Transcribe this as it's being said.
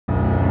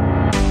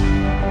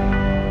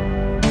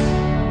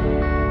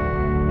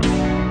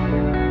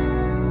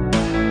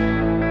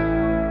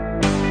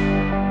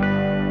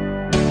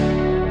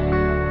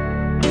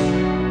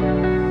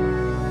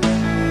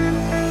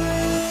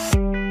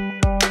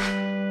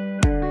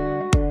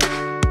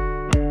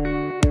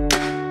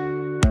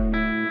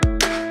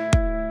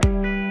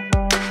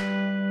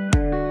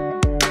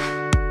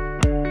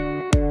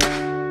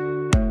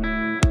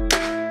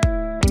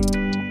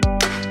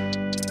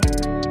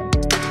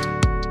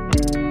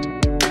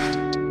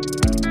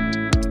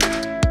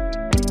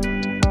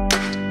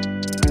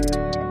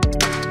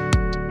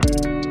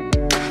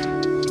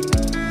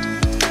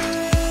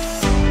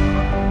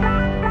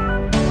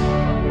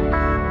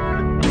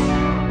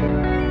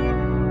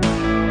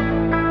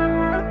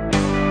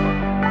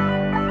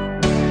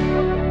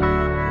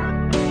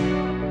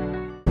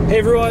Hey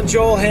everyone,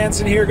 Joel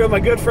Hansen here. Got my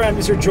good friend,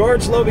 Mr.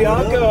 George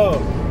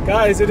Lobianco.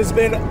 Guys, it has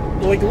been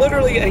like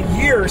literally a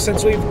year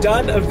since we've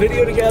done a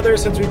video together,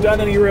 since we've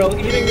done any real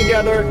eating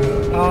together.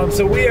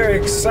 So we are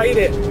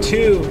excited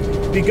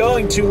to be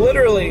going to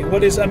literally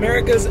what is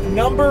America's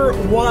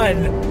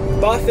 #1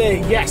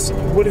 buffet. Yes,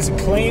 what is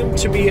claimed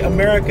to be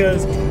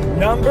America's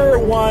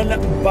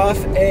 #1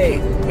 buffet,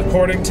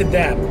 according to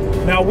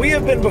them. Now, we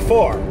have been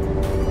before.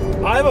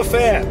 I'm a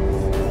fan.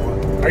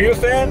 Are you a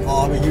fan?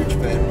 Oh, I'm a huge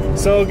fan.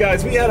 So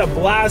guys, we had a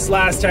blast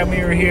last time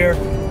we were here.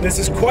 This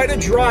is quite a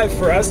drive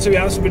for us, to be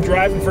honest. We've been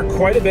driving for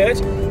quite a bit.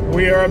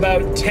 We are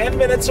about 10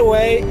 minutes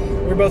away.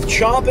 We're both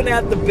chomping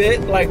at the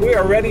bit, like we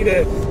are ready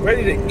to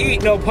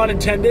eat, no pun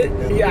intended.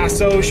 Yeah,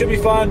 so it should be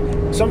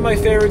fun. Some of my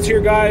favorites here,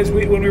 guys,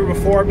 when we were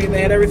before, I mean,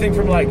 they had everything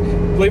from like,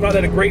 believe it or not,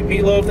 they had a great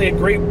meatloaf, they had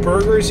great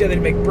burgers, yeah, they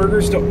make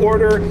burgers to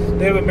order.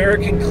 They have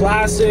American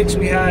classics.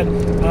 We had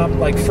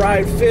like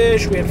fried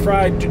fish, we had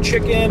fried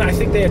chicken, I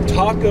think they had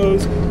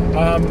tacos,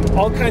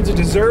 all kinds of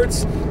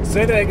desserts.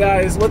 So anyway,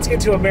 guys, let's get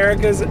to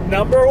America's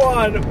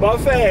 #1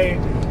 buffet.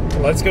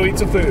 Let's go eat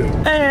some food.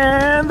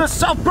 And the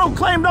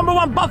self-proclaimed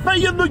 #1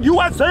 buffet in the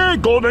USA,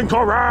 Golden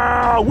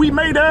Corral. We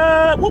made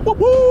it! Woo, woo,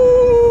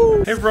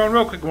 woo! Hey everyone,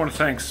 real quick, I want to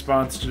thank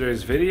sponsor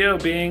today's video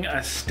being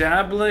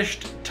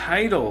Established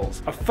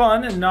Titles, a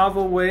fun and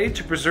novel way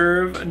to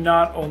preserve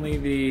not only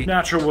the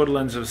natural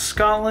woodlands of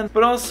Scotland,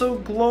 but also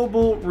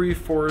global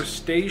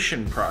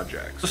reforestation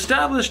projects.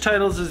 Established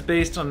Titles is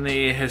based on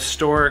the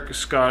historic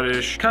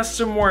Scottish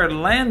custom where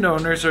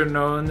landowners are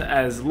known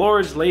as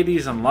lords,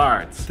 ladies, and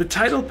lards. The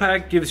title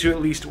pack gives you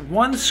at least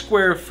 1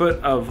 square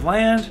foot of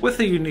land with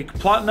a unique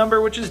plot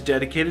number which is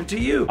dedicated to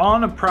you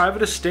on a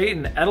private estate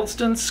in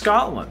Edelston,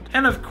 Scotland.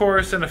 And of course,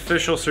 an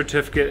official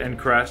certificate and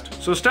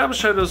crest. So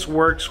Established Titles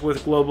works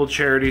with global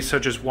charities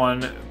such as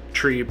One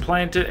Tree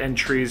Planted and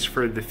Trees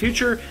for the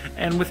Future,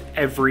 and with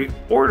every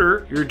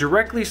order, you're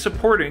directly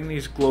supporting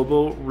these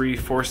global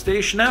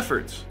reforestation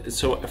efforts.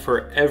 So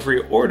for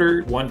every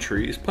order, 1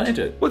 tree is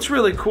planted. What's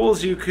really cool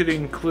is you could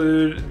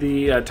include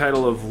the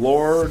title of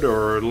Lord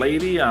or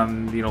Lady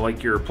on, you know,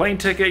 like your plane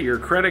ticket, your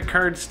credit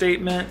card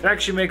statement. It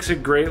actually makes a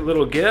great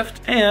little gift.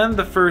 And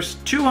the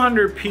first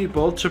 200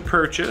 people to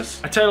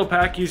purchase a title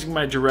pack using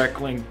my direct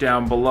link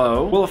down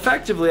below will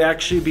effectively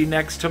actually be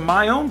next to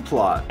my own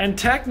plot. And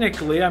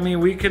technically, I mean,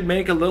 we could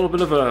make a little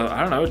bit of a,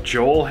 I don't know,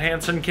 Joel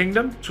Hansen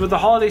kingdom. So with the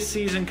holiday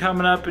season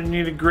coming up and you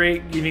need a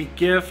great, unique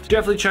gift,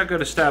 definitely check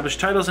out Established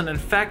Titles. And in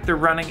fact, they're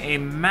running a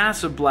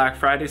massive Black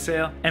Friday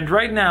sale. And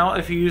right now,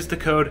 if you use the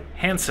code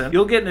Hansen,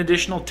 you'll get an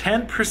additional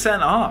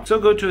 10% off. So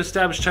go to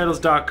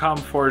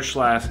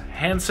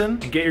establishedtitles.com/Hansen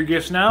and get your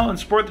gifts now and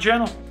support the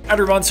channel.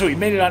 Everyone, so we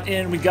made it on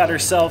in. We got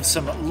ourselves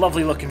some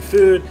lovely looking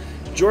food.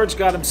 George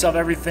got himself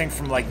everything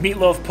from like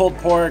meatloaf, pulled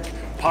pork,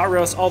 pot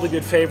roast, all the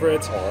good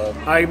favorites.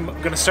 I'm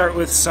gonna start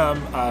with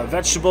some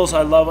vegetables.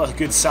 I love a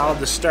good salad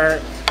to start.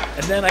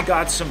 And then I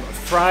got some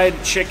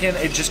fried chicken.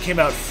 It just came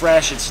out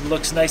fresh. It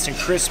looks nice and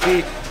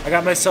crispy. I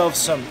got myself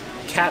some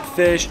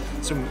catfish,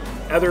 some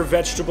other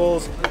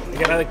vegetables.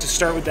 Again, I like to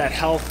start with that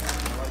health.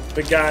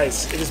 But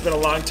guys, it has been a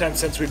long time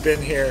since we've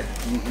been here.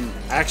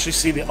 I actually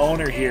see the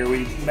owner here.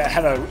 We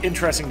had an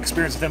interesting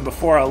experience with him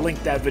before. I'll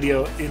link that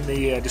video in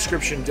the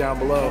description down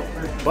below.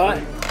 But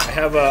I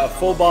have a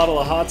full bottle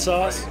of hot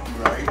sauce,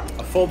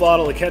 a full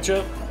bottle of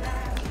ketchup.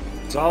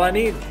 That's all I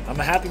need. I'm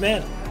a happy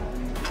man.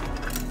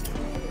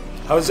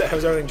 How's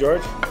everything,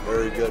 George?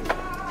 Very good.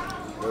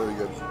 Very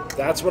good.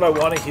 That's what I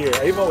want to hear.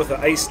 I even went with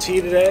an iced tea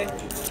today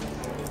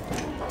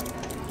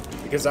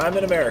because I'm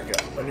in America.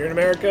 When you're in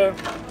America,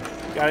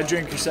 you gotta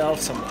drink yourself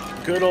some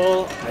good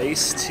old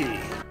iced tea.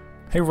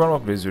 Hey everyone,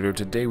 welcome to today's video.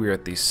 Today we are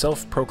at the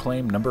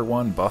self-proclaimed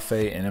 #1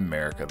 buffet in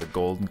America, the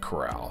Golden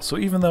Corral. So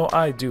even though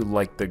I do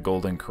like the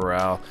Golden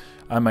Corral,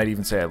 I might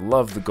even say I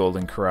love the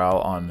Golden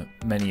Corral on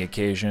many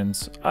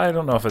occasions, I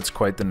don't know if it's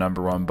quite the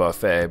 #1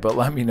 buffet, but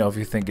let me know if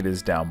you think it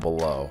is down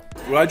below.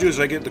 What I do is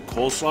I get the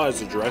coleslaw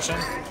as the dressing.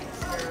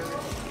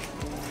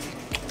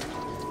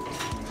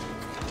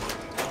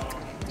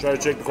 Try to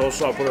take the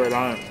coleslaw, put it right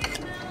on it.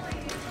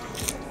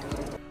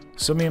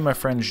 So me and my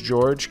friend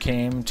George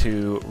came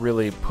to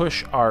really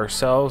push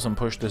ourselves and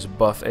push this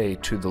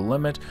buffet to the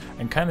limit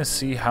and kind of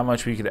see how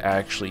much we could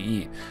actually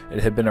eat.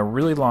 It had been a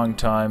really long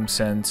time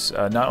since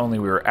not only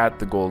we were at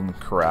the Golden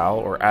Corral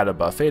or at a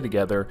buffet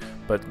together,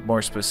 but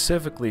more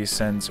specifically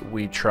since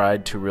we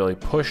tried to really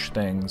push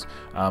things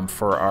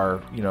for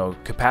our, you know,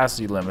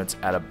 capacity limits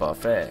at a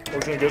buffet.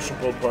 We're gonna get some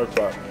pulled pork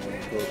back.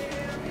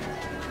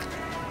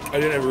 I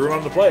didn't have room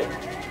on the plate.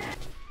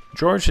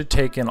 George had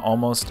taken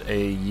almost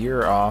a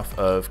year off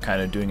of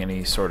kind of doing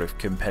any sort of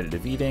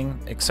competitive eating,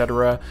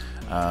 etc.,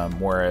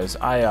 whereas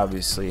I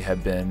obviously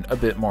had been a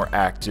bit more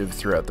active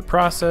throughout the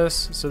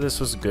process, so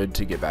this was good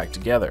to get back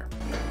together.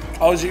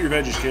 Always eat your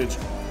veggies, kids.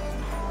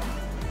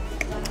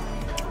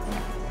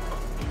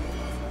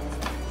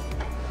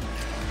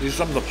 These are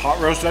some of the pot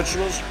roast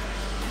vegetables.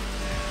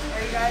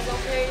 Are you guys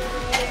okay?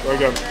 Very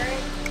good.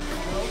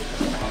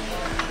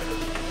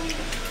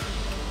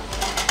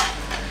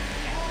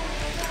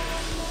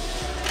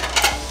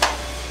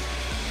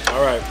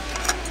 All right.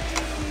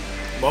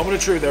 Moment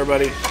of truth,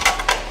 everybody.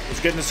 Let's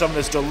get into some of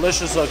this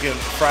delicious looking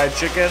fried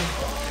chicken.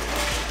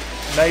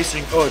 Nice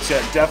and, oh, it's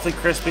definitely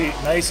crispy,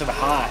 nice and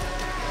hot.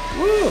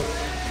 Woo! Look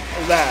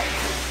at that.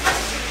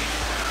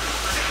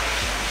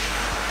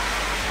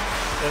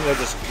 And there's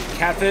this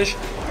catfish.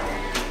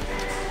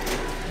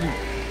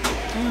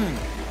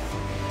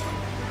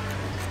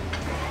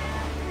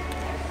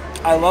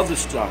 I love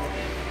this stuff.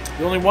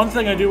 The only one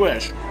thing I do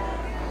wish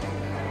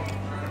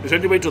is I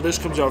need to wait till this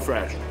comes out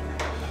fresh.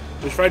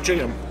 This fried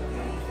chicken.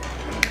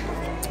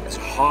 It's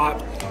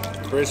hot,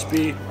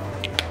 crispy.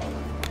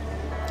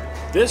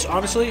 This,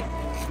 honestly,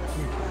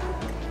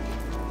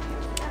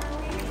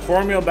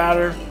 cornmeal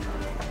batter.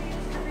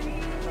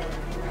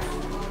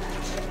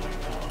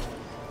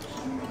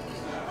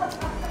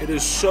 It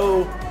is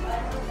so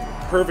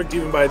perfect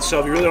even by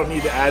itself. You really don't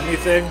need to add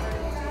anything.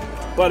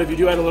 But if you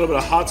do add a little bit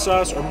of hot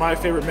sauce, or my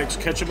favorite mix,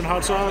 ketchup and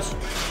hot sauce,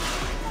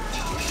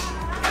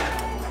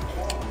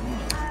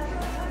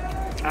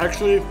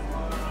 actually,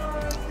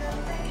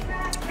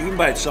 even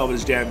by itself, it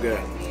is damn good.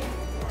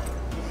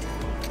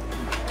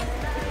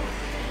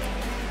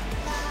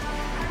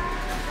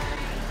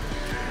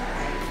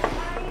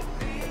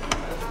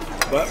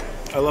 But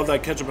I love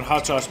that ketchup and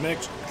hot sauce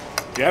mix.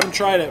 If you haven't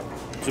tried it,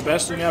 it's the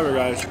best thing ever,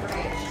 guys.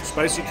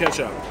 Spicy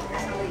ketchup.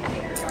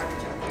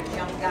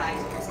 Young guys.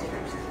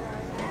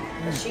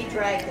 She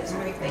dragged us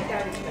right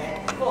down to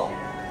bed. Full.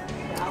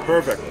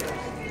 Perfect.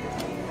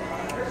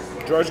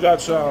 George got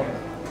some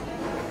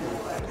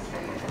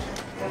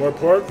more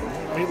pork,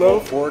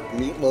 meatloaf, Pork,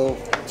 meatloaf,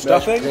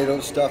 Stuffing? mashed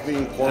potatoes,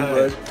 stuffing,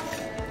 cornbread,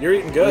 You're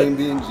eating green good.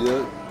 beans,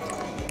 yeah.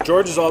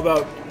 George is all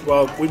about,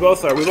 well, we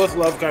both are. We both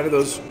love kind of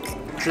those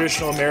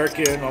traditional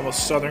American,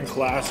 almost Southern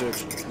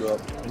classics.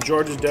 Yep. And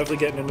George is definitely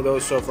getting into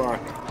those so far.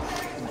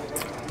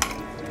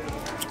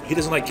 He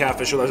doesn't like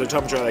catfish, otherwise I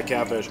tell him to try that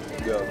catfish.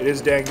 Yeah. It is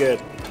dang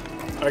good.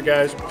 All right,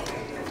 guys.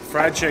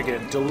 Fried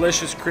chicken.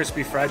 Delicious,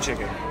 crispy fried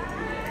chicken.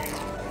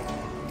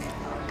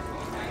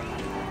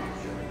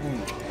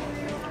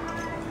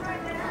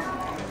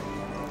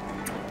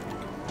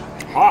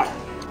 Hot.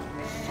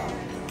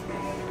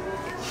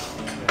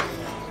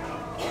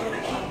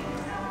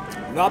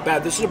 Not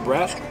bad. This is a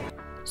breast.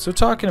 So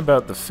talking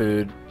about the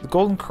food, the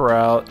Golden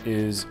Corral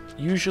is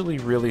usually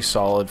really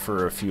solid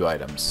for a few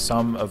items.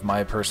 Some of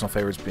my personal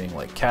favorites being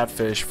like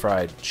catfish,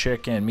 fried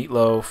chicken,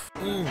 meatloaf.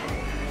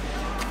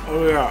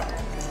 Oh yeah.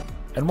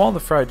 And while the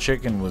fried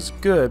chicken was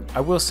good,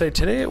 I will say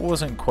today it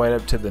wasn't quite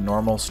up to the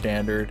normal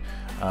standard.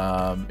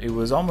 It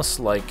was almost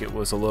like it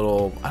was a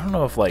little, I don't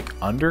know if like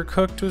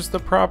undercooked was the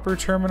proper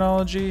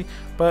terminology,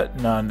 but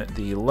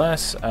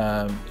nonetheless,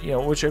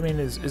 which I mean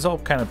is all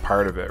kind of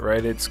part of it,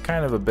 right? It's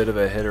kind of a bit of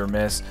a hit or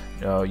miss.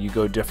 You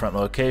go different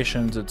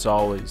locations, it's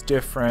always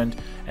different,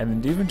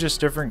 and even just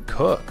different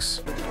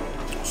cooks.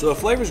 So the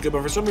flavor's good,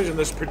 but for some reason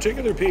this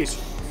particular piece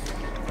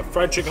of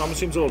fried chicken almost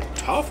seems a little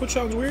tough, which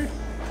sounds weird.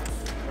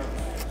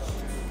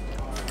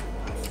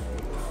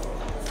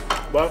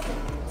 But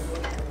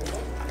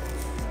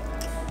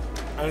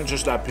and it's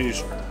just that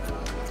piece.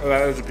 Oh,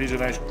 that is a piece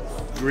of nice,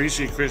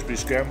 greasy, crispy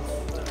skin.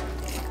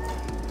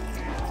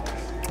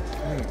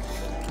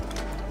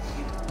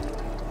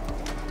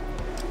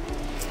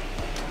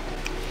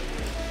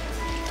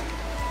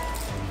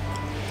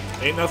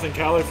 Ain't nothing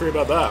calorie free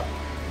about that.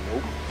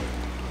 Nope.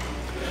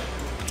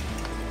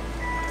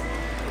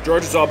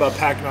 George is all about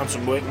packing on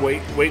some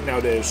weight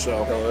nowadays,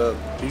 so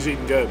Oh, he's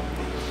eating good.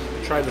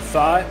 Try the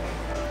thigh.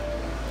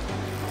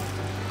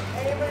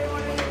 Anybody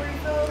want any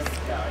refills?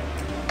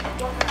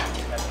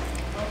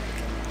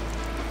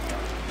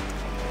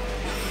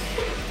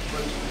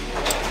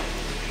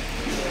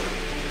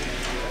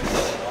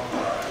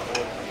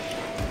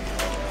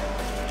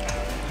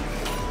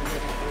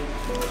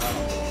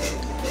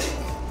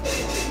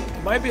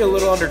 It might be a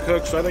little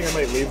undercooked, so I think I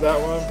might leave that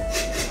one. I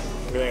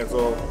think it's a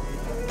little...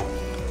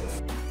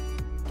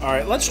 All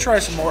right, let's try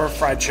some more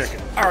fried chicken.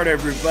 All right,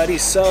 everybody,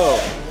 so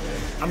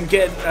I'm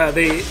getting,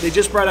 they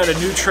just brought out a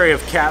new tray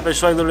of catfish,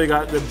 so I literally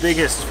got the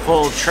biggest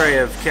full tray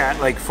of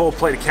full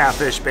plate of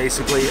catfish,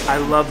 basically. I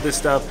love this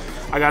stuff.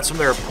 I got some of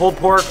their pulled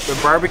pork, the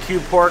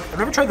barbecue pork. I've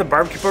never tried the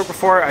barbecue pork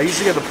before. I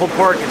usually get the pulled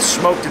pork. It's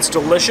smoked. It's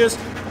delicious.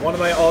 One of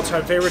my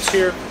all-time favorites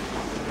here.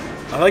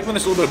 I like when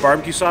there's a little bit of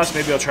barbecue sauce.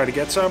 Maybe I'll try to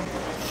get some.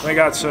 And I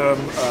got some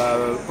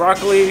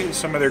broccoli,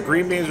 some of their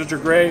green beans, which are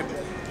great,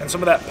 and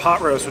some of that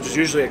pot roast, which is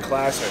usually a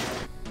classic.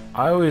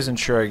 I always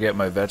ensure I get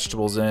my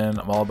vegetables in.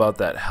 I'm all about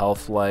that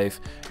health life,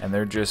 and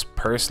they're just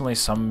personally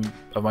some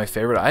of my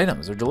favorite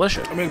items. They're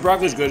delicious. I mean,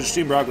 broccoli's good. It's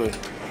steamed broccoli.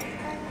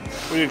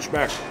 What do you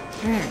expect?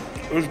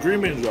 Those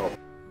green beans, though.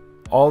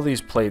 All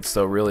these plates,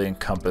 though, really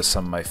encompass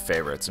some of my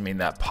favorites. I mean,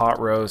 that pot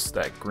roast,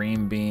 that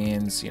green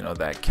beans,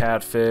 that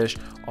catfish,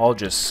 all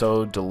just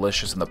so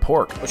delicious. And the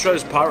pork. Let's try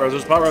this pot roast.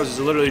 This pot roast is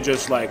literally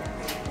just like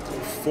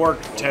fork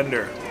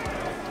tender.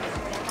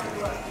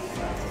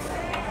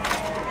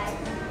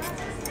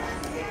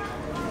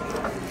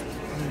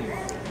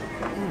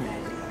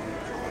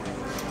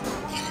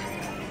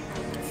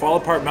 Fall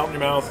apart, melt in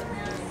your mouth.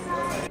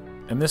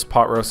 And this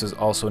pot roast is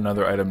also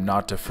another item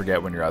not to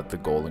forget when you're at the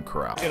Golden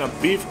Corral. In a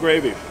beef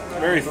gravy,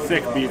 very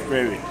thick beef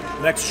gravy.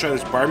 Next, try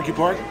this barbecue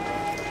pork.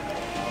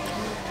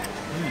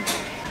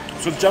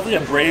 So it's definitely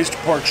a braised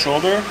pork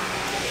shoulder,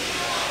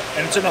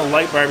 and it's in a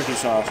light barbecue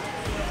sauce.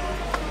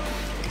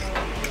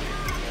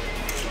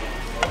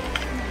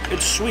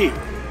 It's sweet.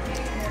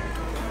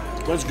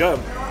 That's good.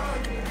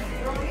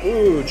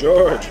 Ooh,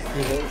 George.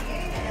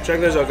 Check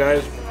this out,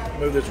 guys.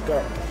 Move this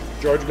up.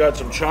 George got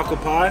some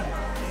chocolate pie,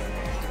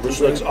 which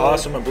looks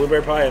awesome, a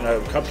blueberry pie, and a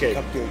cupcake.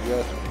 Cupcake,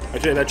 yeah. I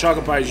tell you, that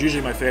chocolate pie is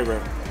usually my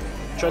favorite.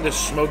 Try this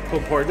smoked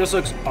pulled pork. This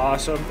looks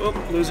awesome. Oh,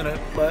 losing it.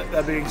 But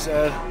that being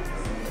said,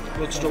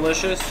 looks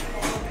delicious.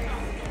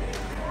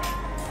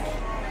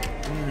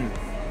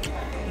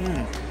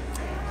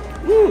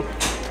 Woo!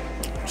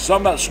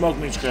 Something about smoked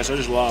meats, Chris, I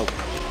just love.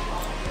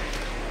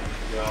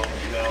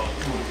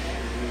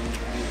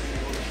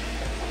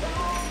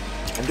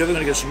 I'm definitely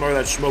gonna get some more of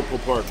that smoked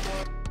pulled pork.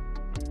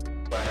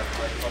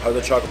 How's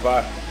the chocolate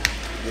pie?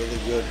 Really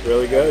good.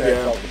 Really good,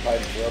 yeah. Chocolate pie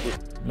forever.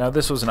 Now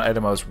this was an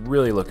item I was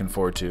really looking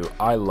forward to.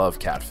 I love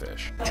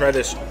catfish. Try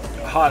this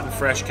hot and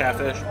fresh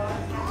catfish.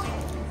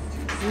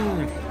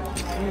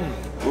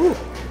 Ooh.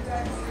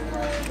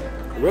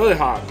 Really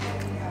hot.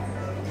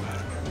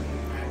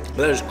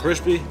 That is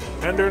crispy,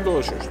 tender, and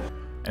delicious.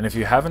 And if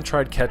you haven't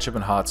tried ketchup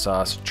and hot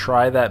sauce,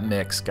 try that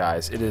mix,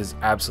 guys. It is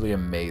absolutely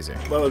amazing.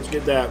 Well, let's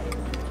get that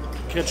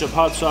ketchup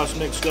hot sauce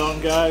mix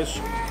going, guys.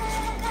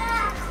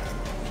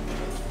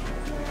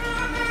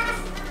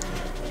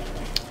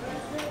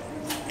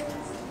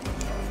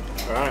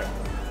 All right,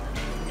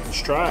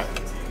 let's try it.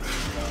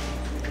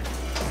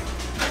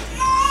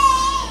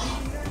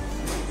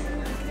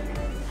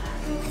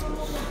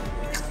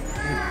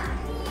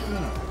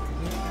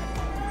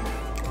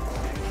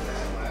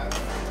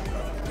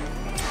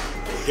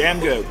 Damn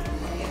good.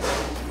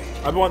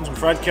 I've been wanting some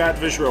fried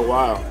catfish for a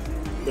while.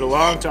 Been a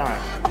long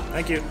time.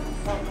 Thank you.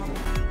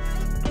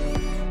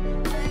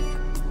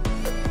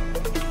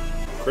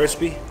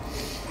 Crispy. A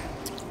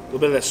little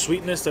bit of that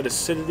sweetness, that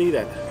acidity,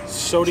 that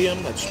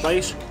sodium, that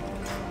spice.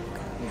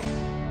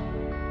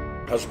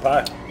 How's the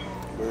pie?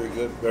 Very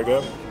good. Very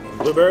good.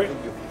 Blueberry?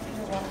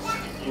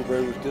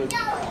 Blueberry was good.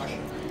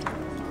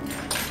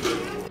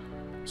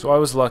 So I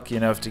was lucky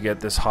enough to get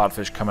this hot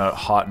fish come out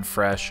hot and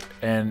fresh.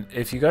 And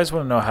if you guys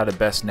want to know how to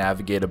best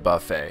navigate a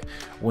buffet,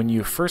 when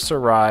you first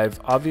arrive,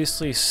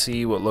 obviously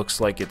see what looks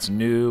like it's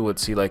new, what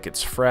see like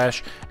it's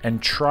fresh,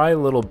 and try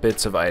little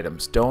bits of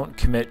items. Don't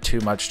commit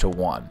too much to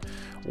one.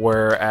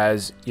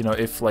 Whereas, you know,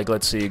 if like,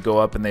 let's say you go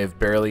up and they have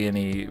barely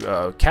any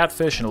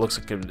catfish and it looks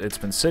like it's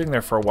been sitting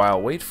there for a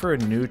while, wait for a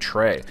new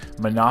tray.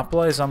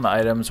 Monopolize on the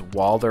items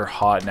while they're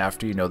hot and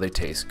after you know they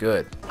taste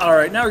good. All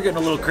right, now we're getting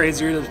a little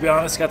crazier, let's be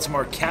honest. Got some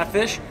more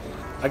catfish.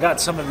 I got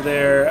some of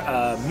their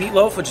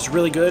meatloaf, which is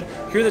really good.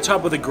 Here they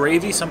top with a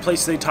gravy. Some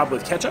places they top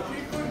with ketchup.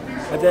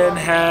 I then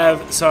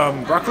have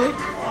some broccoli.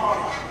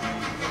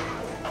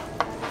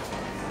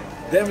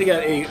 Then we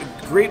got a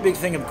great big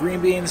thing of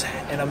green beans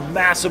and a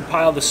massive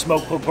pile of the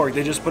smoked pulled pork.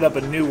 They just put up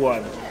a new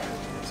one.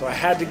 So I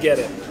had to get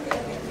it.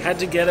 Had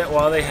to get it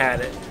while they had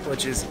it,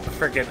 which is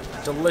freaking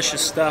delicious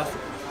stuff.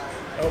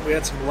 Oh, we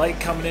had some light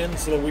coming in.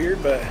 It's a little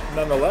weird, but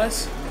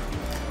nonetheless.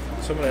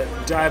 So I'm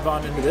gonna dive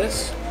on into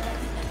this.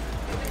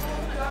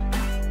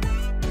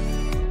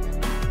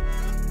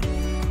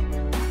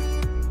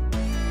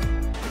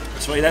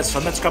 So that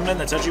sun that's coming in,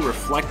 that's actually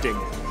reflecting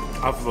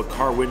off of a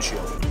car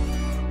windshield.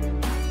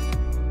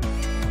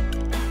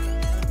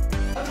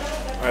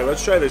 All right,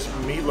 let's try this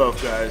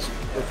meatloaf, guys.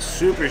 It's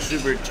super,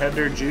 super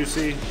tender,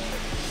 juicy.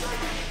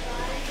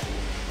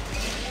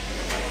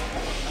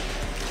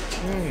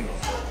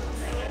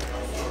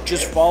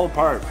 Just fall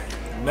apart,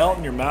 melt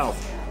in your mouth.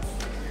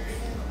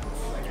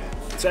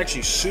 It's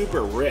actually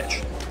super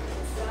rich.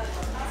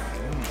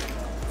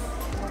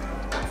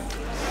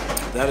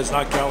 That is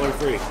not calorie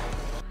free.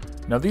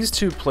 Now these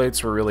two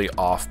plates were really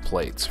off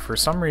plates. For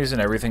some reason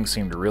everything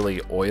seemed really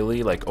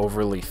oily, like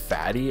overly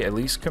fatty, at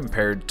least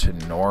compared to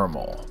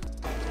normal.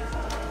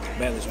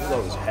 Man, this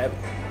meatloaf is heavy.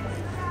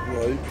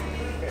 Right.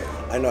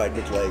 I know, I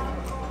did like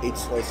 8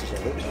 slices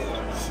of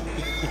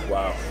it.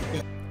 Wow.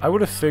 I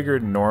would have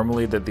figured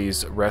normally that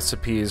these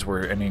recipes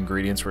and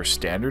ingredients were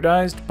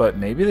standardized, but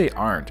maybe they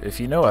aren't. If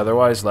you know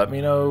otherwise, let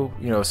me know,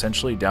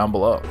 essentially down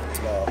below.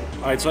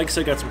 All right, so like I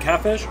said, I got some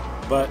catfish,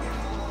 but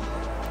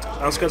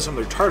I also got some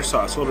of their tartar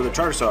sauce, a little bit of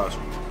tartar sauce.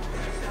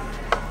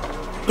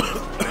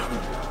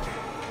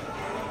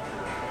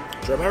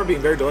 Which I remember being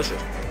very delicious.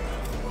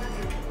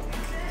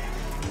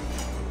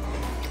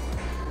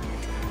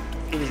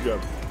 It was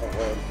good.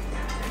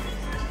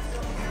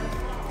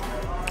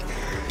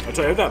 I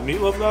tell you, that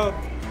meatloaf though,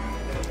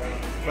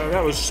 man,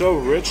 that was so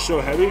rich,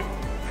 so heavy.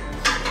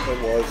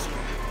 It was.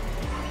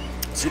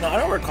 See, I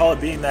don't recall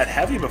it being that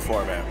heavy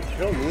before, man. I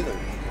don't either.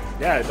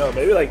 Yeah, no,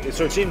 maybe like,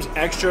 so it seems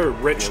extra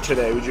rich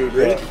today, would you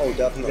agree? Yeah, oh,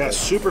 definitely. Yeah,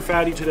 super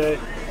fatty today.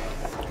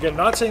 Again,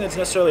 not saying that's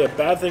necessarily a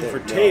bad thing for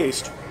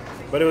taste,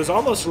 but it was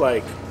almost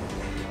like,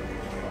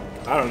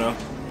 I don't know.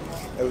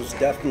 It was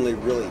definitely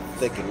really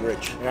thick and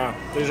rich. Yeah,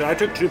 I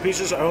took 2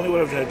 pieces. I only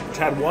would have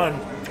had one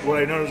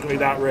would I know it was gonna be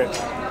that rich.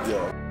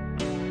 Yeah.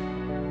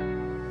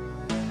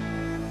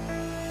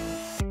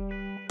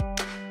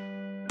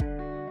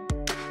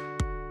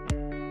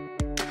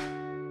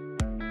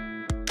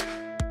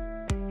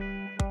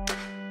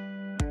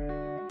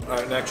 All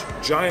right, next,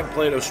 giant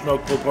plate of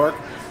smoked pulled pork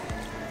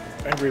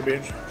and green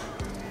beans.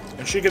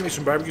 And she gave me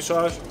some barbecue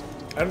sauce.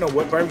 I don't know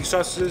what barbecue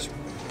sauce this is.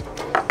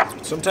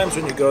 Sometimes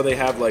when you go, they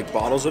have like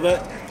bottles of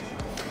it.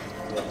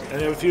 And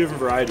they have a few different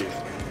varieties.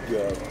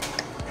 Yeah.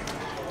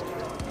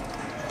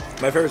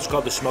 My favorite is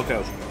called the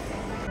Smokehouse.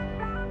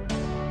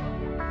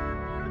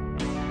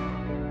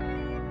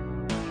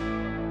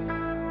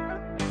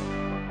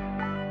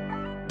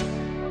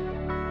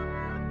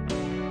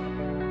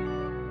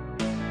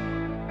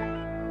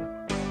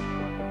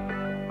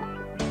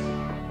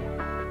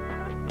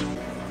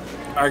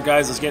 All right,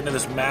 guys, let's get into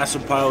this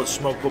massive pile of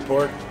smoked pulled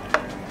pork.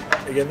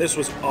 Again, this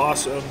was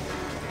awesome.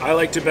 I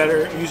liked it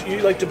better. You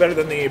liked it better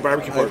than the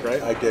barbecue pork,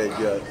 right? I did,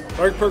 yeah.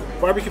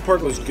 Barbecue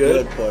pork was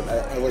good. But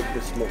I like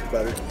the smoke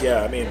better.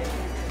 Yeah, I mean,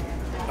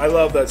 I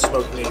love that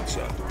smoked meat,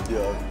 so.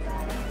 Yeah.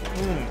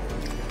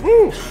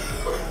 Woo!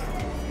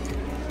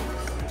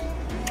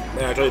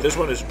 Man, I tell you, this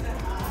one is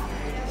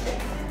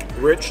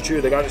rich too.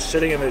 They got it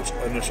sitting in its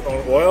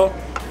own oil.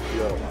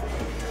 Yeah.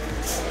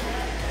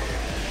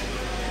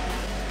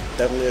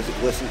 Definitely has a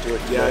glisten to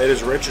it. Yeah, it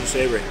is rich and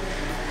savory.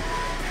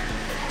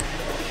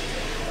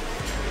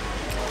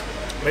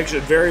 Makes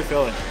it very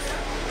filling.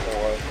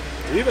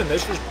 Even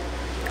this is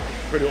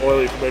pretty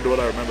oily compared to what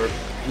I remember.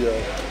 Yeah.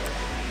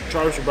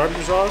 Try with some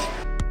barbecue sauce.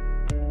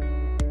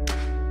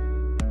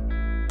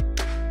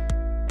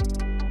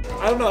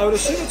 I don't know, I would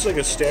assume it's like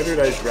a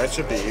standardized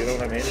recipe, you know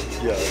what I mean?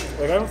 Yeah.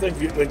 Like, I don't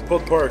think, like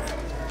pulled pork,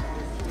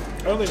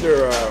 I don't think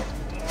they're, I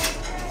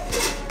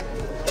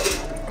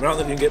don't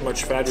think you can get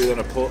much fattier than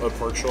a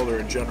pork shoulder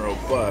in general,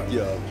 but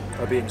Yeah.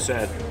 that being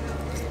said,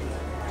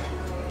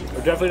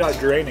 they're definitely not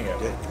draining it.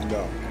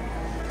 No.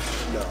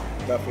 No,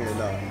 definitely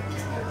not.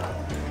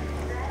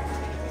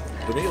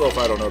 The meatloaf,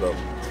 I don't know though.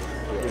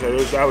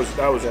 That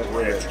was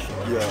rich.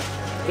 Yeah.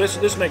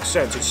 This makes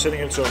sense. It's sitting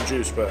in its own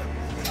juice, but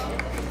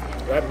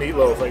that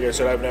meatloaf, like I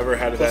said, I've never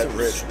had Plus that it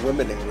was rich.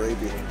 swimming in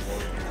gravy.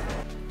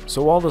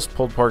 So while this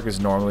pulled pork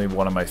is normally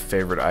one of my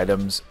favorite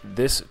items,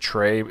 this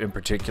tray in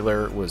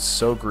particular was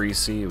so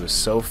greasy, it was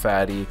so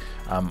fatty.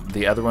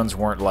 The other ones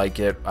weren't like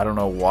it. I don't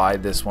know why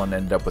this one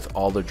ended up with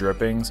all the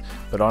drippings,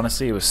 but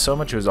honestly it was so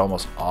much it was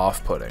almost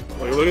off-putting.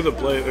 Like, look at the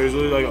plate. There's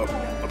literally like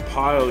a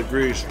pile of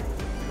grease.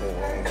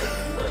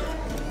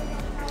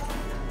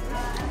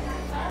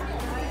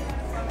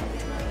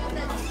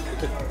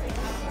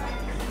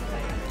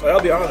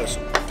 I'll be honest.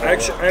 I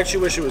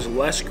actually wish it was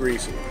less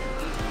greasy.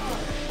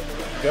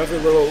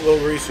 Definitely a little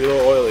greasy, a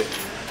little oily.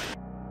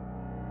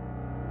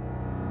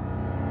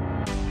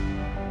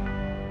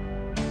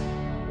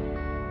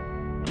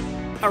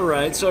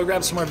 Alright, so I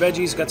grabbed some more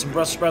veggies, got some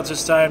Brussels sprouts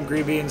this time,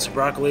 green beans,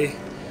 broccoli,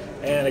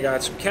 and I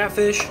got some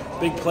catfish,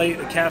 big plate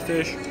of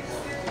catfish.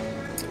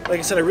 Like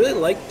I said, I really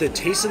liked the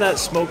taste of that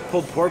smoked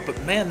pulled pork,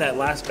 but man, that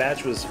last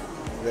batch was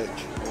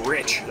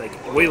rich, like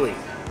oily.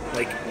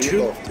 Like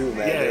Meatloaf too,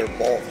 man. Yeah. They're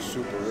both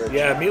super rich.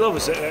 Yeah, meatloaf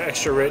was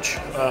extra rich.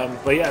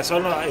 But yeah, so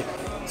I don't know.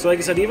 So like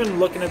I said, even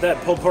looking at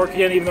that pulled pork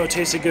again, even though it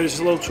tasted good, it's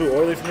just a little too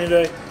oily for me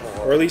today.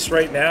 Or at least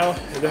right now,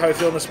 how I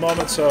feel in this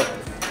moment. So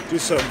do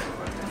some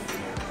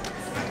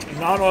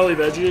non-oily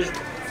veggies.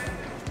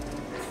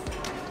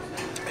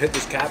 Hit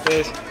this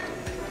catfish.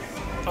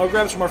 I'll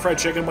grab some more fried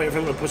chicken, wait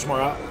for them to put some more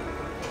out.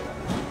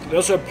 They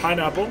also have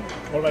pineapple,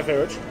 one of my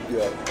favorites.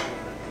 Yeah.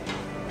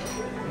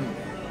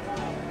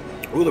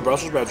 Ooh, the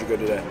Brussels sprouts are good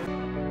today.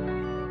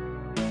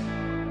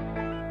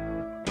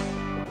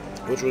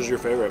 Which was your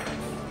favorite?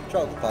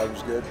 Chocolate pie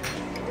was good.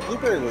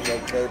 Blueberry was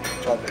okay.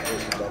 Chocolate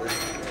was better.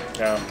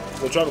 Yeah,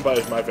 the chocolate pie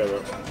is my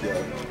favorite.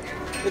 Yeah.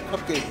 The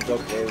cupcake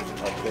was okay. It was a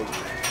cupcake.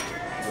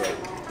 Right.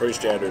 Pretty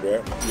standard,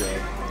 right?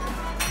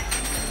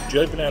 Yeah. Do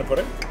you like banana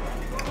pudding?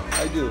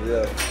 I do,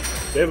 yeah.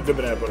 They have a good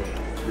banana pudding.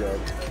 Yeah.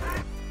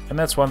 And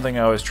that's one thing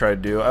I always try to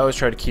do. I always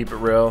try to keep it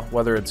real.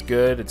 Whether it's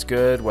good, it's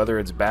good. Whether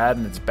it's bad,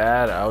 and it's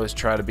bad. I always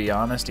try to be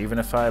honest, even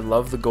if I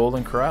love the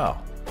Golden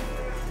Corral.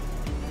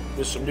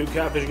 Just some new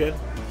catfish again.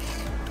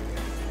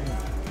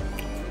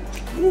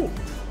 Ooh.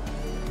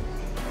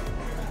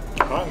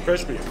 Hot and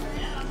crispy.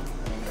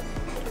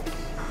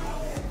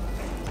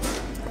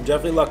 I'm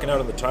definitely lucking out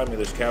on the timing of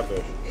this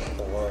catfish.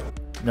 A lot.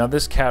 Now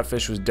this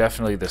catfish was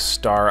definitely the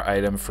star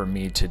item for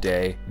me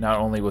today. Not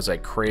only was I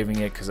craving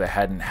it because I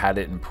hadn't had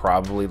it in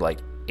probably like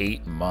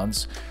 8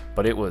 months,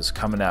 but it was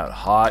coming out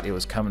hot, it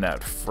was coming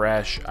out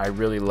fresh. I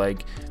really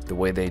like the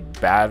way they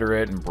batter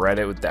it and bread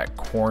it with that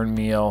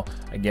cornmeal,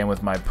 again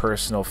with my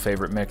personal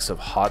favorite mix of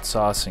hot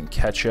sauce and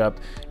ketchup.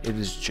 It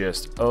is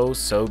just oh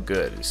so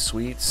good. It's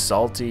sweet,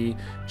 salty,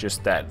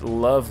 just that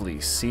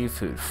lovely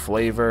seafood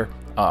flavor.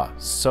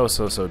 So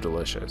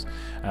delicious.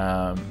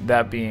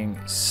 That being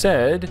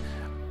said,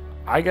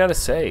 I gotta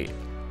say,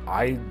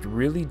 I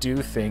really do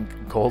think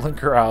Golden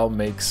Corral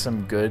makes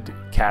some good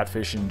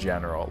catfish in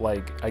general.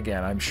 Like,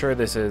 again, I'm sure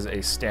this is a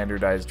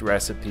standardized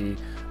recipe,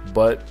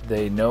 but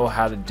they know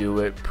how to do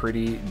it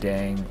pretty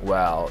dang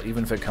well,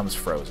 even if it comes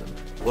frozen.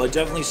 Well, I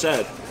definitely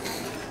said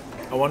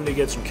I wanted to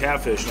get some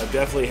catfish, and I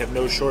definitely have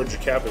no shortage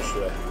of catfish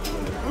today.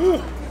 Woo.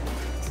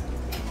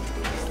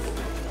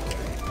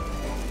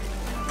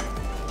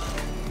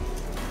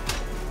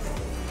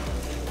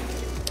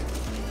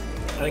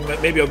 I think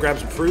that maybe I'll grab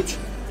some fruits.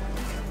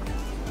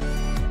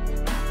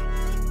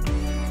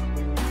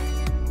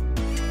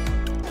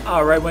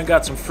 All right, went and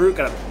got some fruit.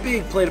 Got a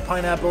big plate of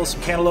pineapple, some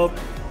cantaloupe.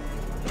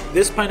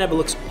 This pineapple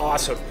looks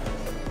awesome.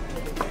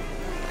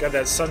 Got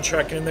that sun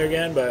tracking in there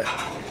again, but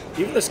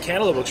even this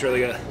cantaloupe looks really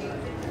good.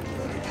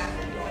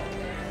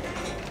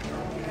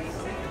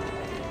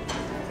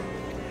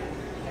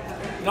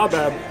 Not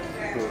bad.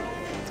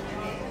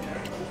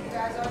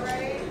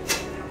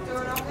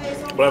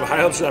 But I have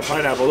high hopes for that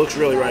pineapple. It looks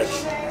really right.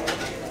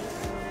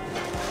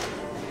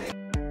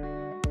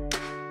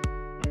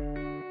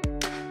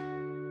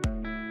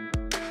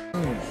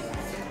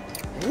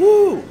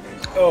 Woo!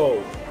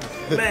 Oh,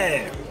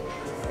 man.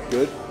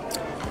 Good?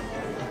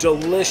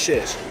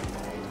 Delicious.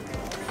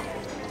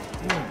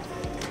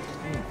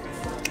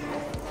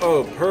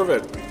 Oh,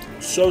 perfect.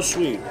 So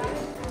sweet.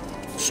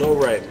 So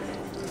right.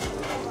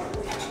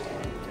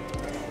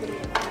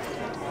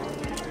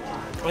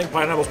 I think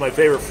pineapple's my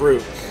favorite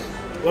fruit.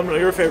 Let me know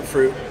your favorite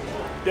fruit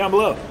down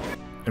below.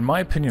 In my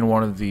opinion,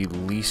 one of the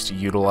least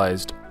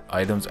utilized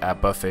items at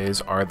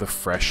buffets are the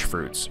fresh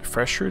fruits.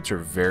 Fresh fruits are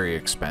very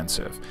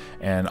expensive,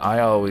 and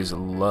I always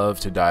love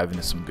to dive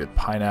into some good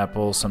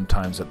pineapples.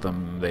 Sometimes at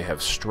them they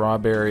have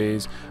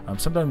strawberries,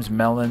 sometimes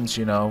melons,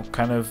 you know,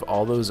 kind of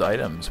all those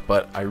items.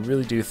 But I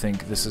really do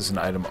think this is an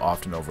item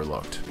often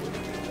overlooked.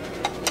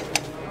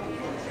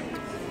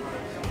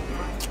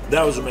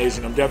 That was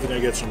amazing. I'm definitely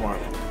gonna get some more.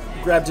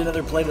 Grabbed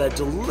another plate of that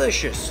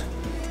delicious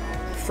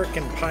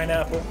frickin'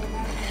 pineapple.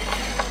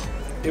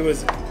 It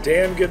was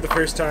damn good the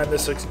first time.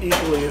 This looks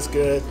equally as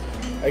good.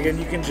 Again,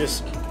 you can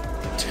just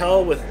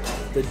tell with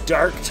the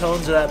dark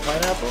tones of that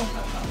pineapple.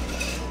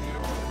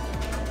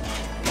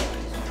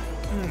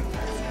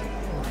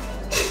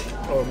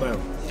 Oh man,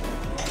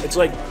 it's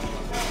like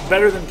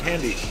better than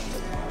candy.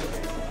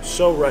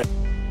 So right.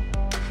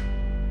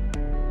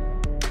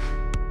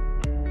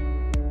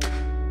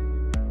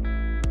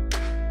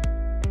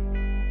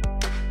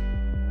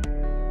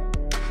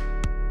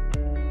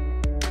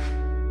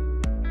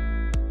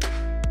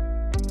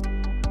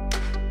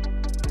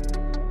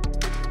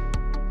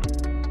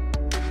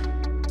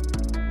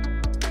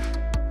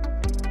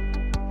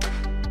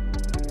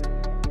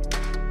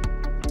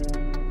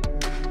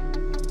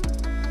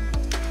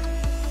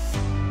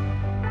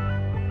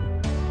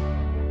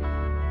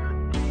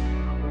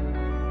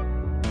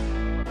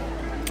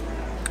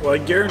 Well, I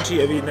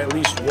guarantee I've eaten at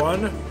least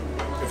one,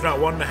 if not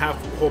 1.5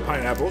 whole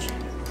pineapples.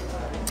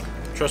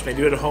 Trust me, I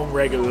do it at home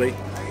regularly.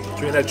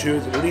 Between that two,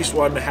 at least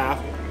 1.5.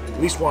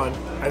 At least one.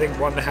 I think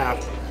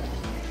 1.5.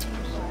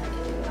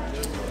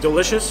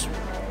 Delicious.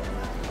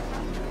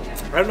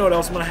 I don't know what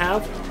else I'm gonna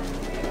have.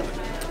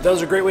 That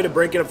was a great way to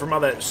break it up from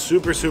all that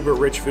super, super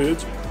rich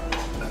foods.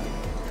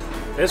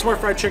 There's more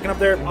fried chicken up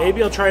there.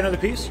 Maybe I'll try another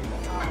piece.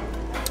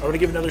 I want to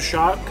give it another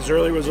shot because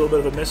earlier was a little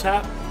bit of a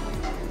mishap.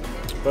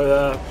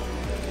 But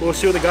we'll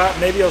see what they got.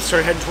 Maybe I'll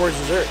start heading towards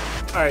dessert.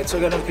 All right, so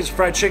I got another piece of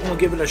fried chicken. We'll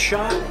give it a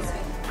shot.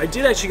 I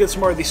did actually get some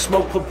more of the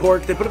smoked pulled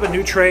pork. They put up a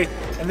new tray,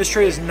 and this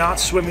tray is not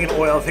swimming in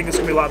oil. I think it's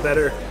gonna be a lot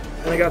better.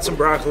 And I got some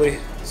broccoli.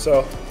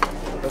 So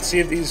let's see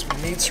if these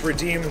meats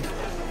redeem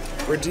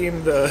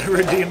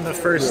the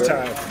first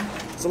time.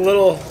 It's a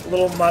little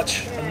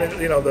much,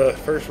 you know, the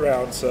first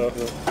round. So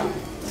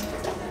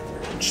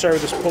start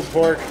with this pulled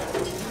pork.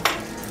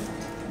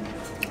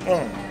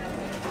 Oh,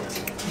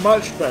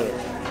 much better.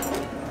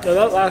 Now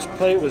that last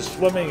plate was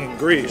swimming in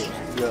grease.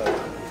 Yeah.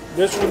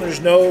 This one, there's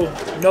no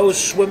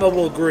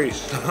swimmable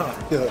grease.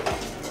 Yeah.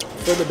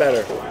 For the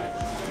better.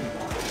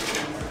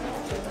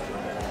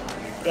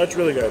 That's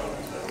really good.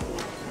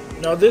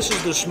 Now this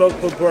is the smoked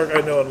pulled pork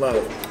I know and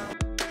love.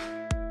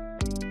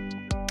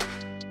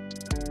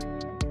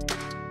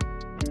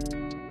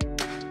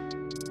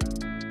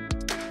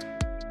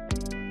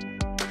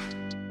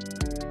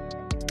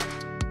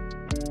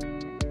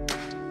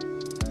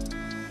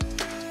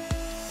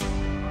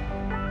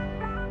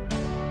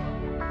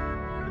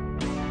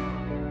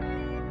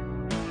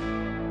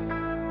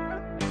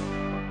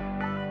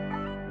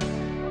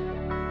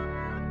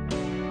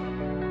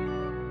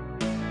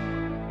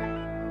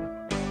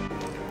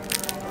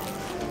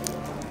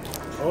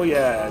 Oh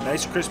yeah,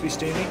 nice crispy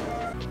steamy.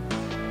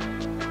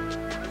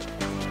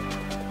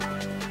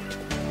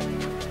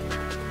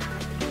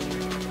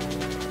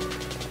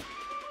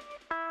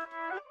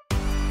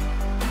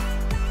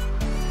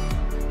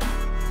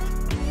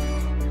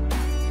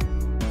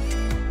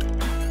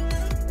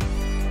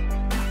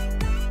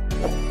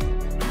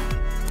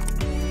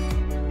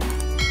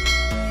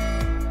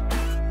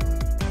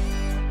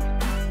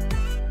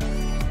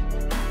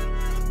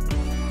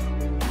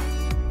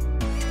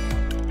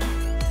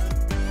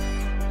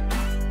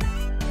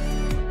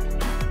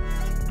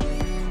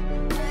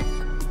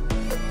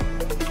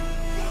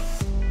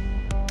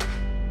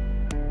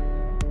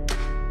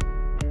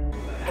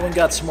 and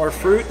got some more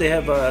fruit. They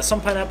have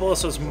some pineapple,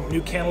 also some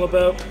new cantaloupe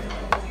out.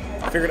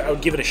 I figured I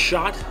would give it a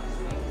shot.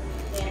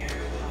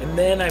 And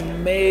then I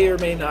may or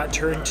may not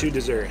turn to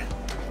dessert.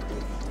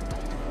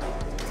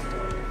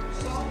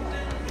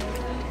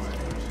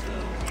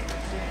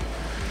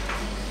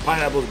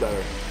 Pineapple's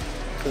better.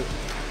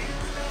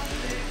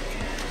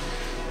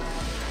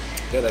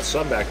 Yeah, that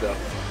sun back though.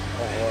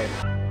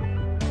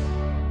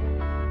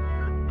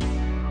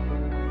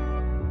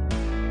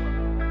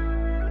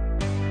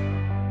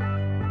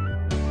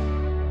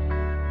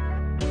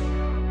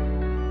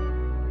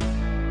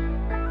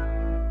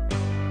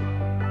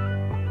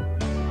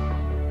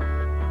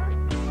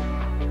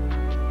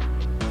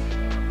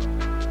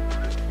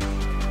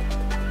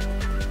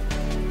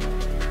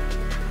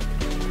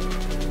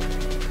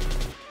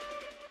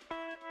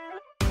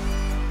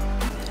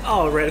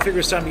 Alright, I figured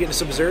it's time to get into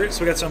some dessert.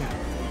 So we got some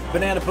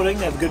banana pudding.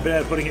 They have good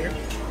banana pudding here.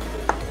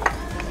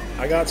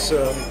 I got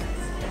some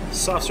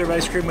soft serve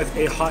ice cream with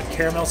a hot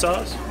caramel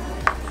sauce.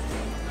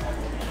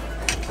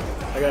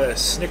 I got a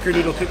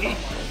snickerdoodle cookie.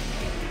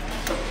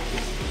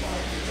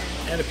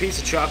 And a piece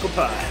of chocolate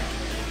pie.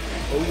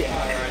 Oh yeah.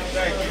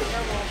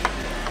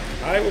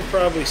 I will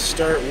probably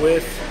start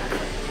with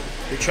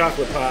the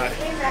chocolate pie.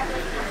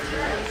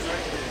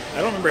 I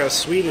don't remember how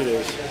sweet it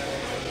is.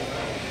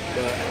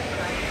 But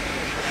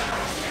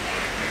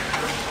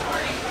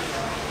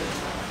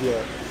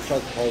Yeah,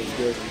 chocolate pie is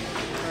good.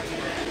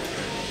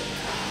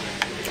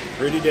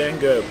 pretty dang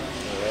good.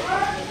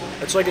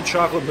 It's like a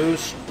chocolate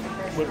mousse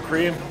with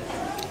cream.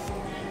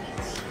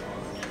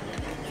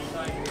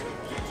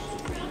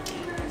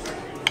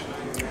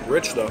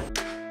 Rich though.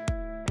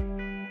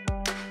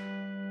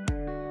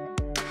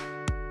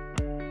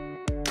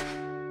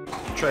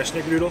 Try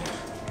snickerdoodle.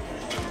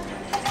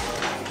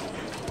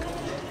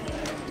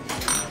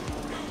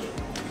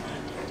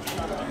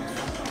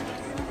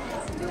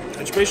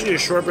 It's basically a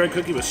shortbread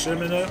cookie with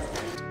cinnamon in it.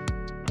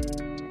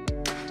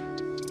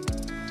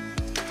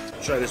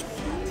 Try this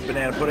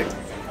banana pudding.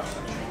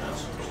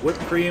 Whipped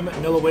cream,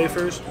 vanilla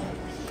wafers.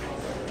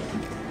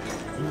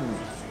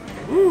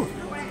 Woo.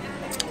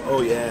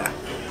 Oh yeah.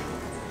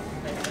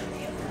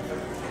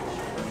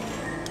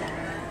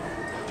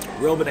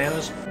 Real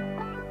bananas.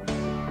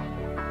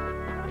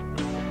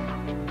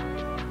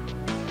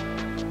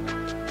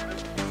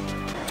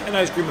 And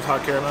ice cream with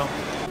hot caramel.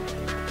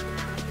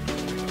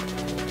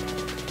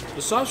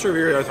 The soft serve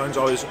here I find is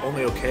always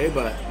only okay,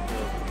 but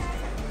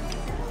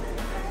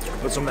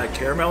put some of that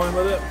caramel in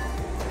with it.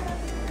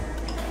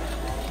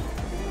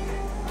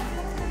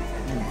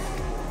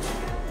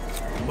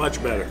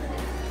 Much better.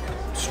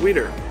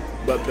 Sweeter,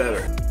 but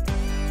better.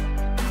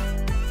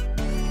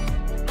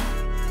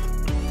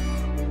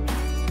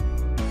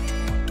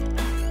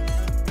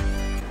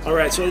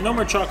 Alright, so no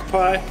more chocolate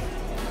pie.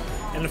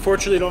 And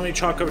unfortunately, don't need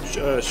chocolate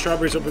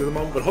strawberries up at the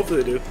moment, but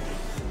hopefully they do.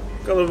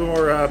 Got a little bit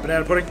more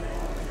banana pudding.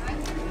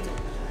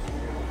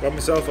 Got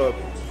myself a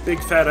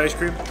big fat ice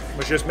cream,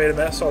 which just made a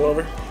mess all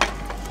over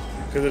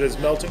because it is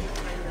melting.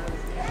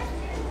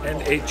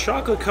 And a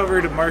chocolate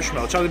covered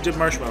marshmallow, chocolate dipped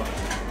marshmallow.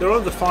 They don't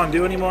have the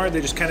fondue anymore,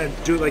 they just kind of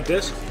do it like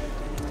this.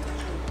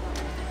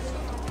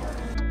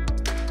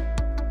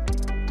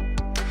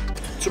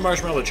 It's a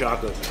marshmallow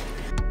chocolate.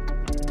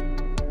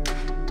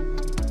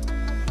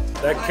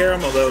 That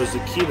caramel though is the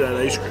key to that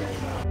ice cream.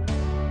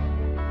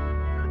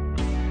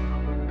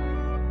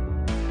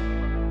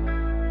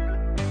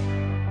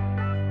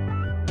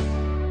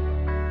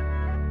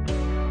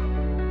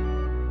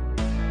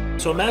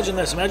 So imagine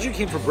this, imagine you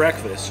came for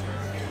breakfast,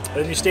 and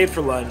then you stayed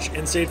for lunch,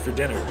 and stayed for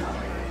dinner. You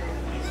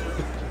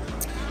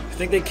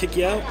think they'd kick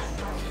you out?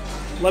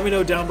 Let me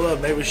know down below,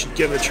 maybe we should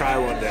give it a try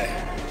one day.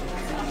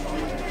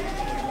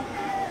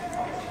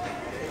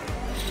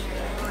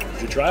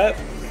 Did you try it?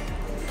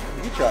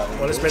 You try it.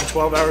 Want to spend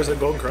 12 hours at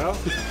Golden Corral?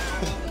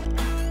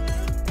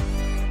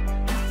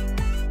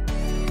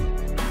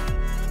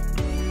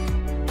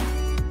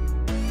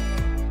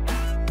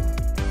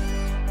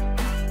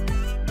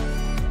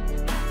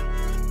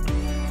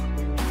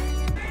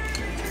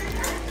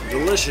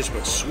 Delicious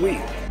but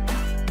sweet.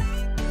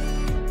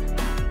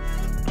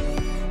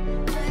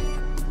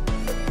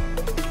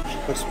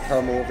 Put some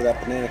caramel over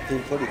that banana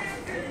cream pudding.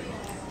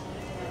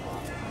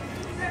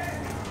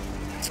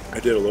 I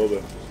did a little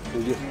bit.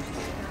 Did you?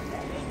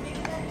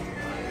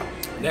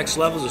 Next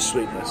levels of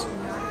sweetness.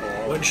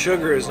 When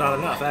sugar is not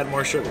enough, add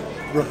more sugar.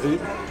 Right.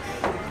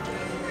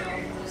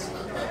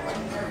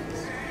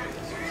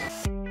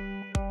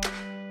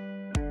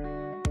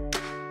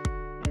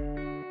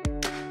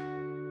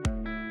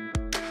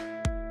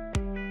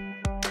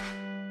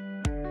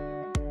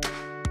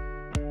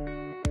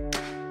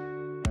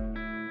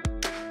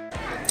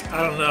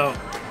 I don't know.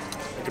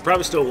 I could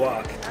probably still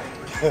walk.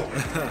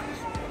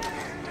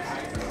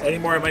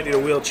 Anymore, I might need a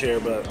wheelchair,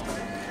 but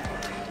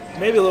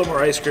maybe a little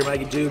more ice cream I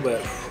could do,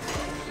 but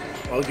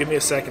well, give me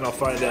a second, I'll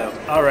find out.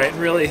 All right,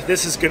 and really,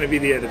 this is going to be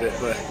the end of it,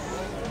 but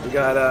we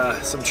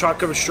got some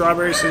chocolate-covered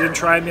strawberries, so we didn't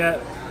try them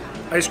yet,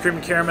 ice cream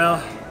and caramel,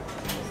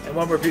 and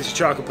one more piece of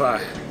chocolate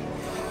pie.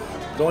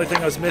 The only thing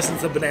I was missing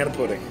is the banana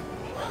pudding.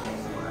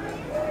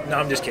 No,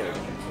 I'm just kidding.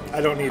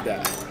 I don't need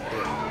that.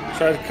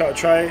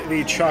 Try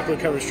the chocolate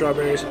covered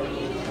strawberries.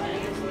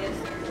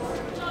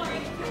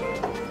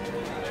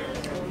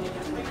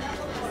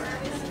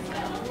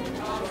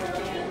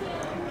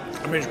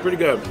 I mean, it's pretty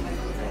good.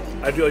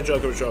 I do like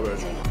chocolate covered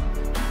strawberries.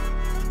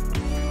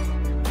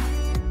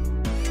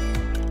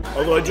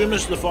 Although I do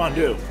miss the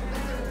fondue.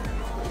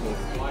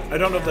 I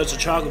don't know if that's the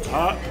chocolate's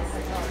hot.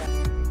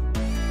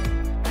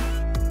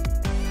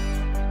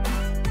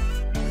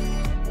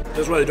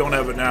 That's why they don't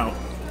have it now.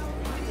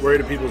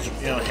 Worried of people's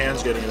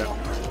hands getting it out.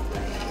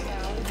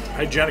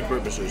 Hygienic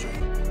purposes.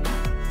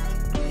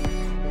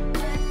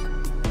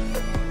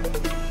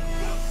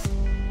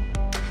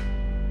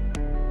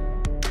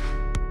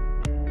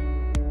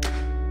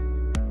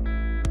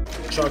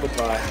 Chocolate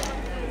pie.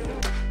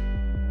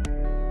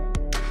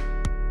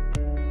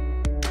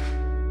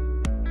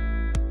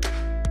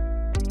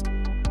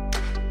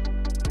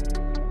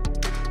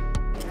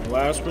 And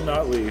last but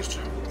not least,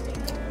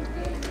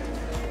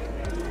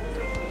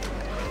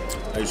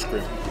 ice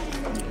cream.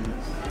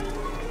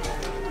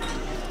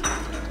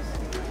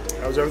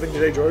 How was everything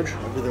today, George?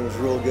 Everything was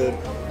real good.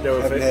 Yeah,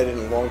 I haven't had it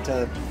in a long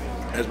time.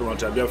 Has been a long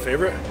time. Do you have a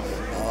favorite?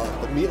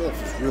 The meatloaf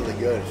was really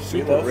good.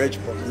 Super Meatloaf? rich,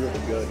 but really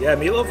good. Yeah,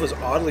 meatloaf was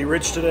oddly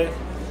rich today.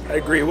 I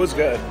agree, it was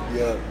good.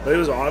 Yeah. But it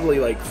was oddly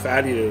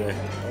fatty today.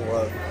 Oh,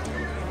 wow.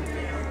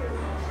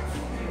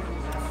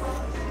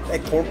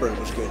 That cornbread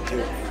was good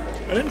too.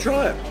 I didn't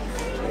try it.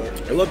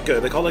 It looked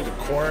good. They call it like a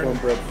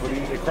Cornbread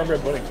pudding.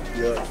 cornbread pudding.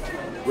 Yeah.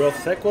 Real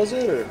thick was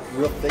it? Or?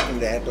 Real thick, and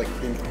they had like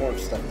creamed corn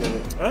stuff in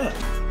it. Ah.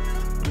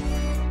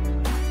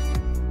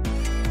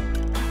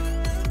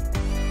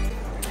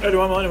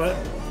 Anyway,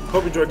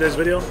 hope you enjoyed today's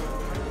video.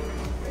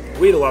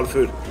 We eat a lot of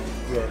food.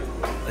 Yeah.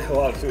 A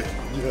lot of food.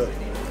 Yeah.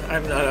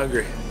 I'm not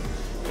hungry.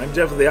 I'm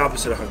definitely the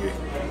opposite of hungry.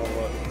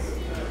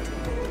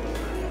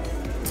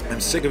 I'm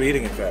sick of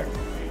eating, in fact.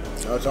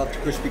 I was off the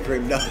Krispy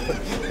Kreme now.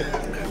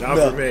 Not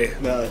for me.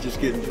 No, just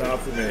kidding. Not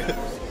for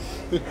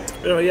me.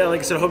 Anyway, yeah, like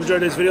I said, I hope you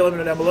enjoyed today's video. Let me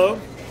know down below.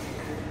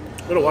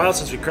 A little while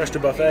since we crushed a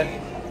buffet.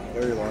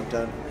 Very long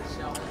time.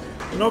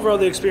 And overall,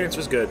 the experience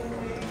was good.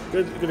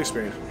 Good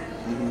experience.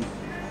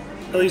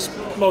 Mm-hmm. At least,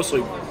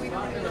 mostly.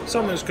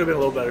 Some things could have been a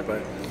little better,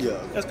 but Yeah.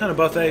 that's kind of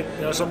buffet.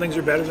 Some things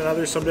are better than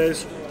others some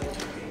days.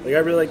 Like, I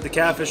really like the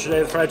catfish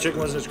today. The fried chicken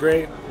wasn't as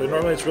great, but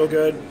normally it's real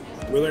good.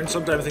 We learn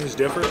sometimes things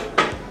differ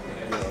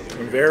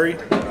and vary.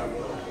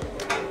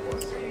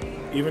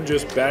 Even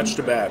just batch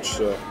to batch,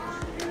 so.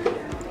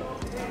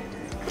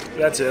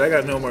 That's it. I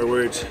got no more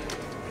words.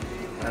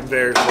 I'm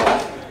very full.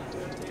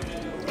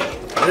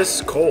 This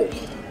is cold.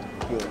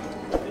 Good.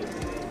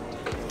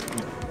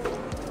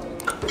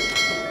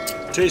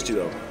 Tasty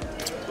though.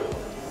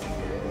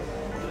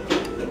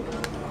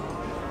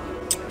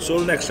 So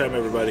till next time,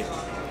 everybody.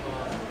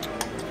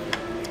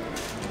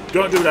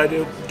 Don't do what I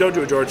do. Don't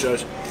do what George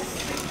does.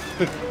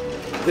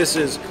 This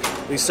is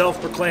the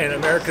self-proclaimed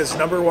America's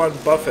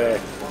 #1 buffet,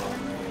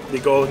 the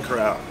Golden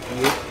Corral.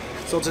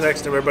 So till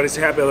next time, everybody.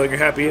 Stay happy, living,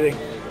 happy eating.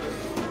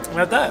 And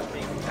at that,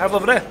 have a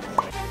lovely day.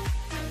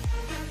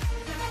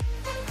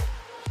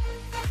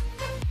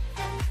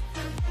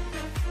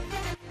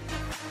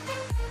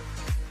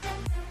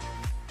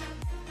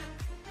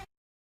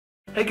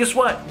 Hey, guess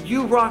what?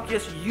 You rock.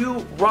 Yes, you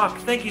rock.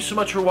 Thank you so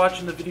much for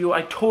watching the video.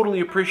 I totally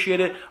appreciate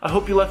it. I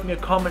hope you left me a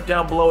comment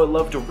down below. I'd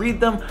love to read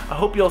them. I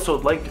hope you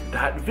also liked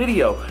that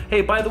video.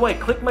 Hey, by the way,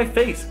 click my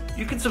face.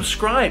 You can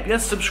subscribe.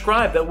 Yes,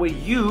 subscribe. That way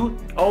you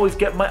always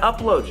get my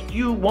uploads.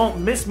 You won't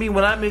miss me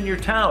when I'm in your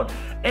town.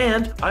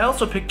 And I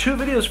also picked 2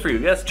 videos for you.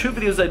 Yes, 2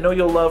 videos I know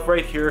you'll love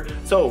right here.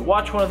 So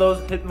watch one of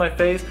those, hit my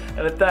face,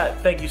 and at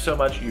that, thank you so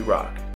much. You rock.